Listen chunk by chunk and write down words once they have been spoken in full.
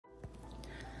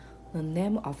The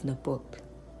name of the book,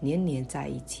 年年在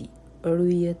一起,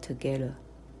 Early Year Together.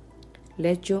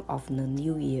 Legend of the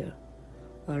New Year.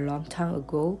 A long time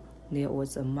ago, there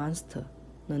was a monster.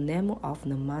 The name of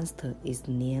the monster is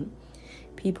Nian.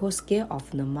 People scared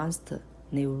of the monster.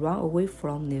 They run away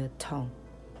from their town.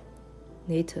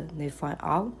 Later, they find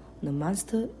out the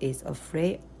monster is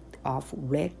afraid of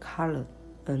red color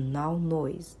and loud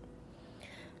noise.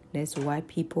 That's why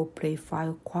people play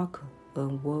firecracker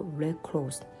and wear red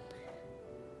clothes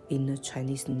in the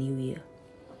Chinese New Year.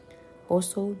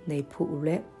 Also, they put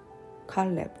red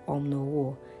cutlet on the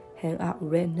wall, hang up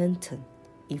red lantern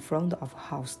in front of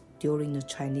house during the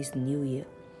Chinese New Year.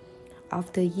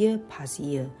 After year past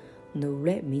year, the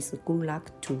red means good luck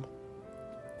too.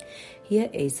 Here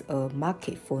is a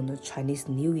market for the Chinese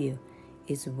New Year.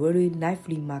 It's a very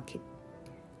lively market.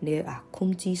 There are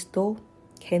kumji store,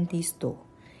 candy store.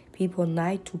 People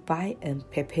like to buy and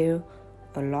prepare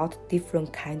a lot of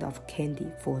different kind of candy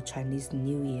for Chinese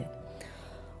New Year.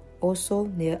 Also,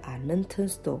 there are lantern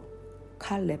store,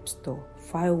 cutlet store,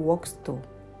 fireworks store,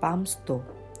 bomb store,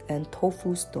 and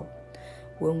tofu store.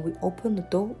 When we open the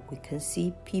door, we can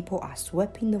see people are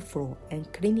sweeping the floor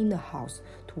and cleaning the house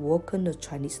to welcome the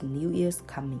Chinese New Year's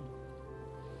coming.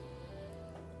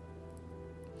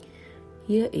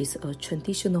 Here is a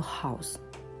traditional house.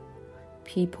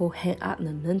 People hang up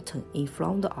the lantern in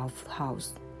front of the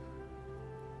house.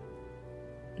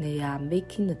 They are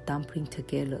making the dumpling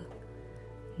together.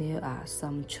 There are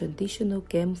some traditional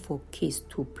games for kids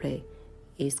to play.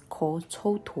 It's called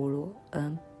抽陀螺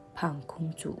and 胖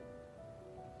公主.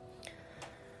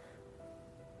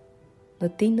 The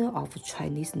dinner of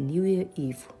Chinese New Year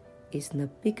Eve is the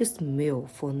biggest meal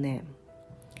for them.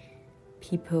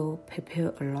 People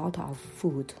prepare a lot of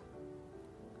food.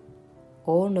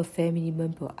 All the family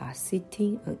members are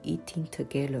sitting and eating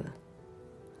together.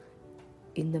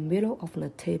 In the middle of the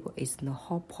table is the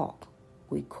hot pot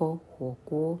we call 火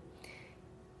锅.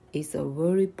 It's a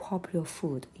very popular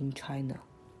food in China.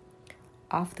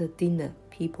 After dinner,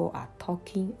 people are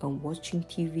talking and watching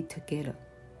TV together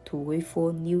to wait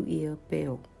for New Year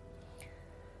bell.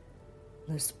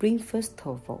 The Spring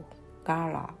Festival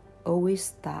Gala always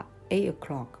starts 8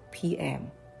 o'clock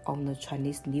p.m. on the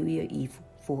Chinese New Year Eve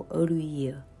for early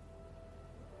year.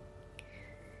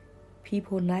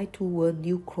 People like to wear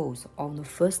new clothes on the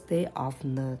first day of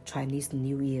the Chinese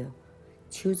New Year.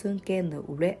 Children get the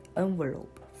red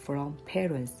envelope from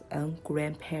parents and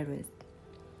grandparents.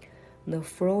 The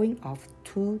following of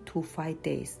 2 to 5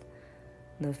 days,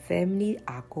 the family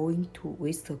are going to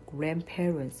visit the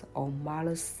grandparents on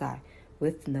mother's side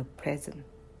with the present.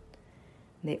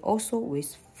 They also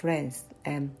wish friends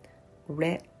and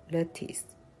relatives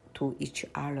to each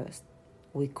other.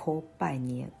 We call 拜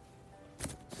年.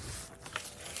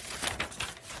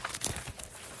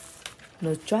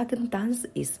 The dragon dance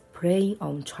is playing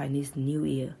on Chinese New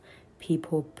Year.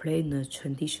 People play the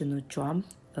traditional drum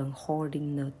and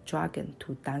holding the dragon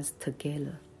to dance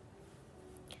together.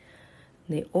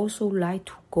 They also like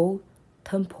to go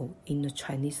temple in the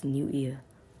Chinese New Year.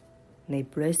 They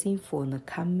blessing for the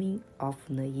coming of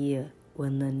the year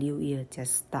when the new year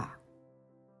just starts.